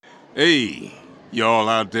Hey, y'all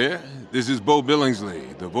out there. This is Bo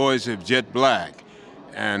Billingsley, the voice of Jet Black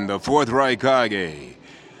and the Fourth Reich Kage.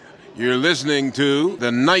 You're listening to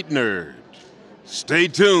The Night Nerd. Stay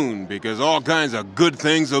tuned because all kinds of good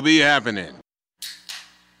things will be happening.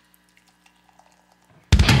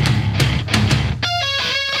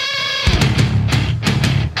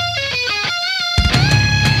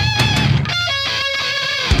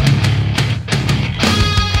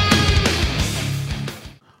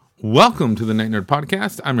 Welcome to the Night Nerd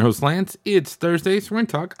Podcast. I'm your host, Lance. It's Thursday, so we're going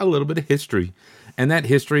to talk a little bit of history. And that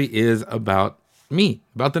history is about me,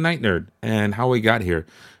 about the Night Nerd, and how we got here.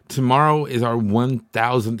 Tomorrow is our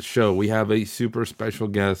 1000th show. We have a super special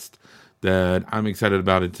guest that I'm excited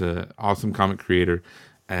about. It's an awesome comic creator,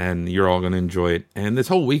 and you're all going to enjoy it. And this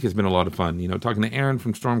whole week has been a lot of fun. You know, talking to Aaron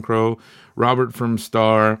from Stormcrow, Robert from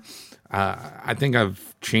Star. I think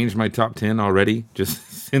I've changed my top 10 already just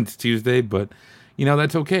since Tuesday, but you know,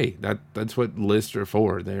 that's okay. That's what lists are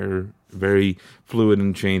for. They're very fluid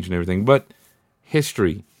and change and everything. But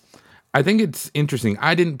history, I think it's interesting.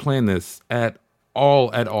 I didn't plan this at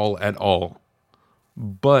all.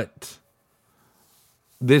 But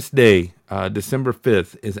this day, December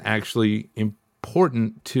 5th, is actually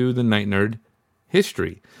important to the Night Nerd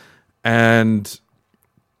history. And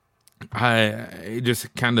it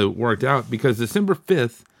just kind of worked out because December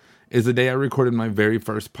 5th is the day I recorded my very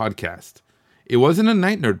first podcast. It wasn't a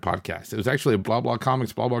Night Nerd podcast. It was actually a Blah Blah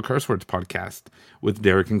Comics, Blah Blah Curse Words podcast with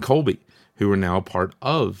Derek and Colby, who are now part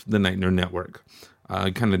of the Night Nerd Network.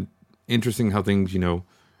 Kind of interesting how things, you know,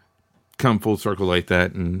 come full circle like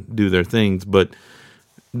that and do their things. But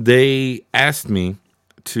they asked me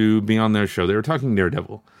to be on their show. They were talking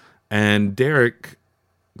Daredevil. And Derek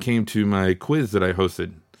came to my quiz that I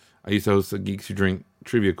hosted. I used to host a Geeks Who Drink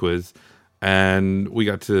trivia quiz. And we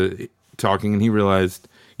got to talking, and he realized,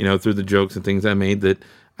 you know, through the jokes and things I made, that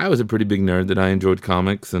I was a pretty big nerd, that I enjoyed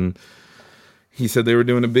comics. And he said they were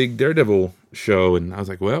doing a big Daredevil show. And I was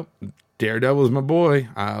like, well, Daredevil is my boy.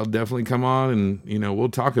 I'll definitely come on and, you know, we'll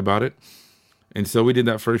talk about it. And so we did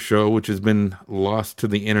that first show, which has been lost to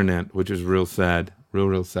the internet, which is real sad,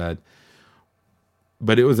 real sad.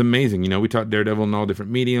 But it was amazing. You know, we taught Daredevil in all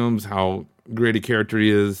different mediums, how great a character he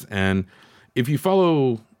is. And if you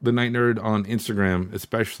follow the Night Nerd on Instagram,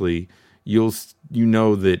 especially, you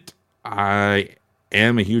know that I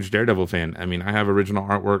am a huge Daredevil fan. I mean, I have original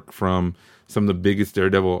artwork from some of the biggest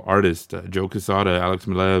Daredevil artists, Joe Quesada, Alex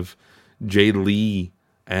Maleev, Jay Lee,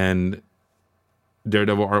 and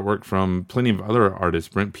Daredevil artwork from plenty of other artists,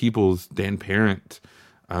 Brent Peoples, Dan Parent.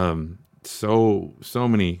 So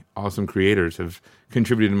many awesome creators have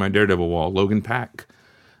contributed to my Daredevil wall. Logan Pack.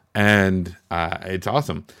 And it's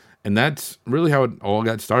awesome. And that's really how it all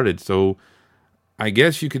got started. So I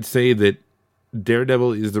guess you could say that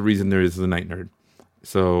Daredevil is the reason there is the Night Nerd.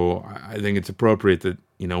 So I think it's appropriate that,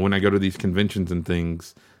 you know, when I go to these conventions and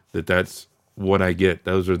things, that's what I get.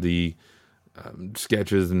 Those are the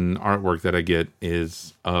sketches and artwork that I get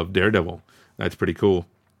is of Daredevil. That's pretty cool.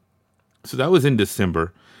 So that was in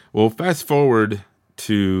December. Well, fast forward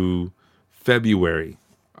to February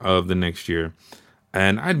of the next year.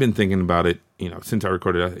 And I'd been thinking about it, you know, since I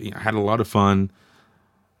recorded. I had a lot of fun.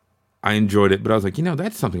 I enjoyed it, but I was like, you know,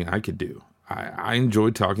 that's something I could do. I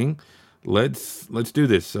enjoyed talking. Let's do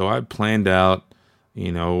this. So I planned out,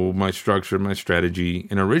 you know, my structure, my strategy.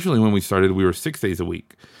 And originally when we started, we were 6 days a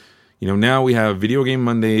week. You know, now we have Video Game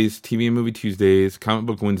Mondays, TV and Movie Tuesdays, Comic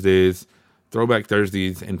Book Wednesdays, Throwback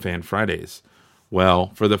Thursdays, and Fan Fridays.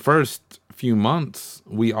 Well, for the first few months,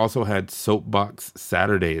 we also had Soapbox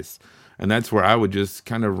Saturdays. And that's where I would just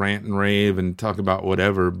kind of rant and rave and talk about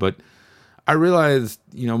whatever. But I realized,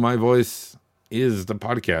 you know, my voice is the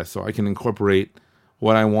podcast, so I can incorporate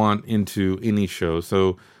what I want into any show.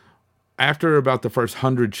 So after about the first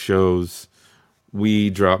 100 shows, we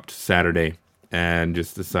dropped Saturday and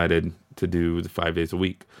just decided to do the 5 days a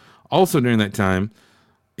week. Also during that time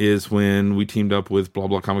is when we teamed up with Blah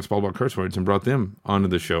Blah Comics, Blah Blah Curse Words, and brought them onto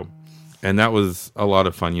the show. And that was a lot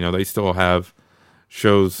of fun. You know, they still have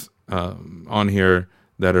shows on here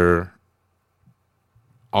that are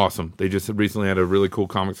awesome. They just recently had a really cool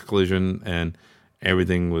comics collision, and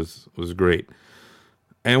everything was great.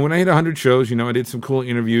 And when I hit 100 shows, you know, I did some cool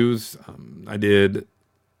interviews. I did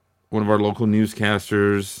one of our local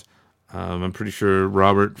newscasters. I'm pretty sure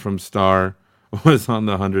Robert from Star was on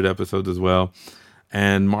the 100 episodes as well.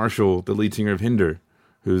 And Marshall, the lead singer of Hinder,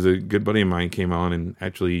 who's a good buddy of mine, came on, and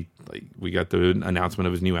actually, like, we got the announcement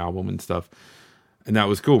of his new album and stuff. And that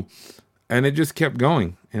was cool. And it just kept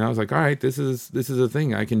going. And I was like, all right, this is a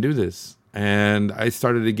thing. I can do this. And I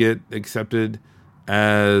started to get accepted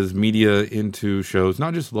as media into shows,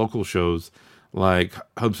 not just local shows, like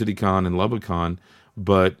Hub City Con and Lubbock Con,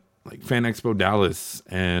 but like Fan Expo Dallas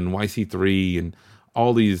and YC3 and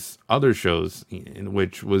all these other shows,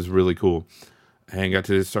 which was really cool. And got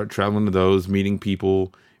to start traveling to those, meeting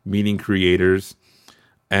people, meeting creators.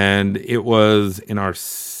 And it was in our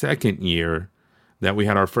second year that we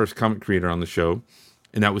had our first comic creator on the show,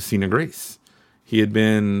 and that was Cena Grace. He had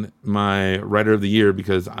been my writer of the year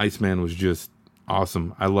because Iceman was just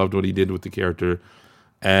awesome. I loved what he did with the character.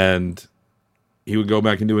 And he would go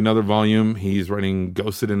back and do another volume. He's writing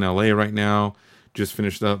Ghosted in LA right now. Just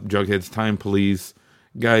finished up Jughead's Time Police.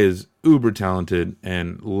 Guy is uber talented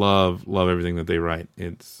and love everything that they write.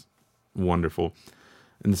 It's wonderful.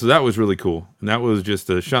 And so that was really cool. And that was just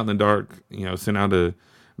a shot in the dark, sent out a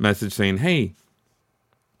message saying, hey,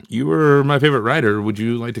 you were my favorite writer. Would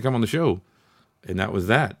you like to come on the show? And that was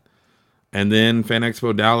that. And then Fan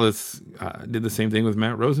Expo Dallas did the same thing with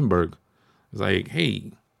Matt Rosenberg. It was like,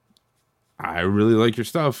 hey, I really like your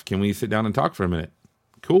stuff. Can we sit down and talk for a minute?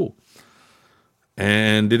 Cool.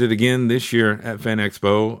 And did it again this year at Fan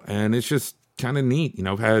Expo. And it's just kind of neat.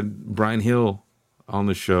 I've had Brian Hill on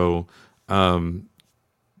the show.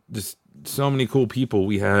 Just so many cool people.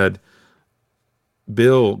 We had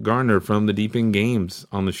Bill Garner from the Deep End Games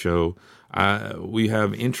on the show. We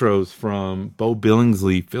have intros from Bo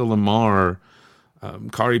Billingsley, Phil Lamar,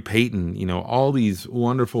 Kari Payton, all these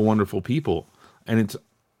wonderful, wonderful people. And it's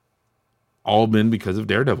all been because of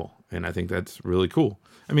Daredevil. And I think that's really cool.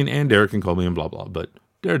 And Derek and Colby and blah, blah, but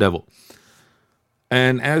Daredevil.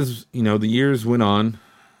 And as, the years went on,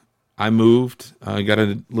 I moved. I got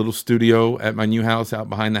a little studio at my new house out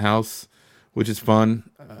behind the house, which is fun.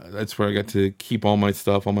 That's where I got to keep all my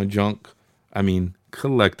stuff, all my junk.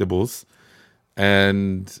 Collectibles.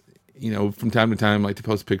 And, from time to time, I like to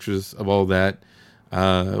post pictures of all that.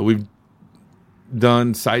 We've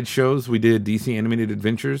done sideshows. We did DC Animated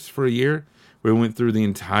Adventures for a year, where we went through the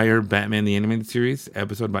entire Batman the Animated Series,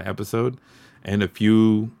 episode by episode, and a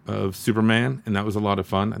few of Superman, and that was a lot of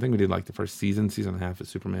fun. I think we did like the first season and a half of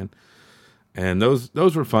Superman. And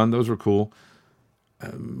those were fun. Those were cool.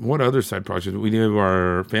 What other side projects? We did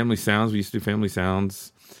our Family Sounds. We used to do Family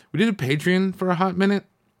Sounds. We did a Patreon for a hot minute.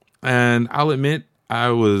 And I'll admit, I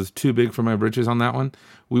was too big for my britches on that one.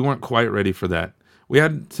 We weren't quite ready for that. We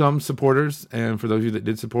had some supporters. And for those of you that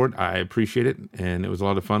did support, I appreciate it. And it was a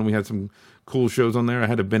lot of fun. We had some cool shows on there. I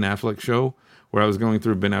had a Ben Affleck show where I was going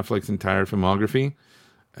through Ben Affleck's entire filmography.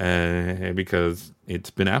 Because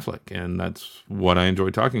it's Ben Affleck. And that's what I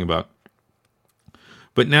enjoy talking about.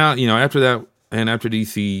 But now, after that, and after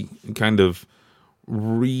DC kind of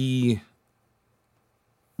we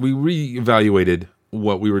reevaluated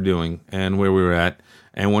what we were doing and where we were at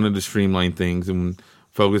and wanted to streamline things and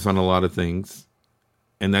focus on a lot of things.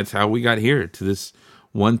 And that's how we got here to this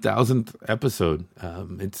 1000th episode.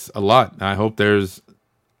 It's a lot. I hope there's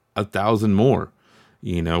 1,000 more.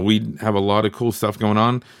 We have a lot of cool stuff going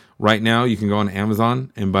on. Right now, you can go on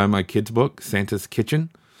Amazon and buy my kids' book, Santa's Kitchen.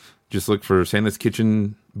 Just look for Santa's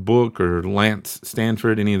Kitchen book or Lance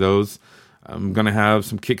Stanford, any of those. I'm going to have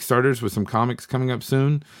some Kickstarters with some comics coming up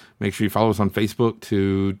soon. Make sure you follow us on Facebook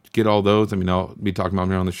to get all those. I'll be talking about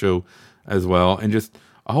them here on the show as well. And just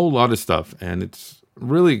a whole lot of stuff. And it's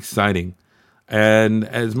really exciting. And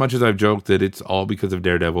as much as I've joked that it's all because of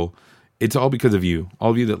Daredevil, it's all because of you.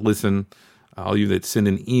 All of you that listen, all of you that send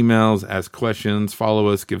in emails, ask questions, follow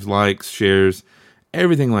us, give likes, shares,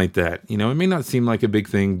 everything like that. It may not seem like a big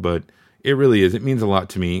thing, but it really is. It means a lot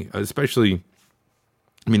to me, especially,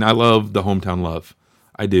 I love the hometown love.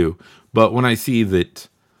 I do. But when I see that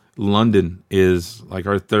London is like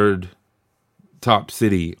our third top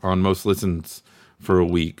city on most listens for a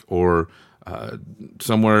week, or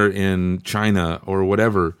somewhere in China or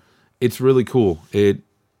whatever, it's really cool. It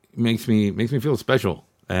makes me feel special,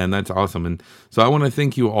 and that's awesome. And so I want to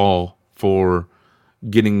thank you all for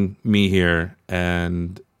getting me here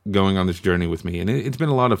and going on this journey with me. And it's been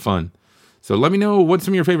a lot of fun. So let me know what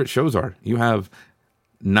some of your favorite shows are. You have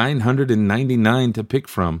 999 to pick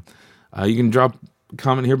from. You can drop a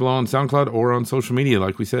comment here below on SoundCloud or on social media.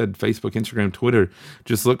 Like we said, Facebook, Instagram, Twitter.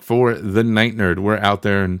 Just look for The Night Nerd. We're out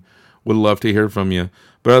there and would love to hear from you.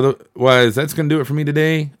 But otherwise, that's going to do it for me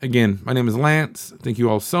today. Again, my name is Lance. Thank you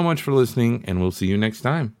all so much for listening, and we'll see you next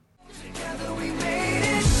time.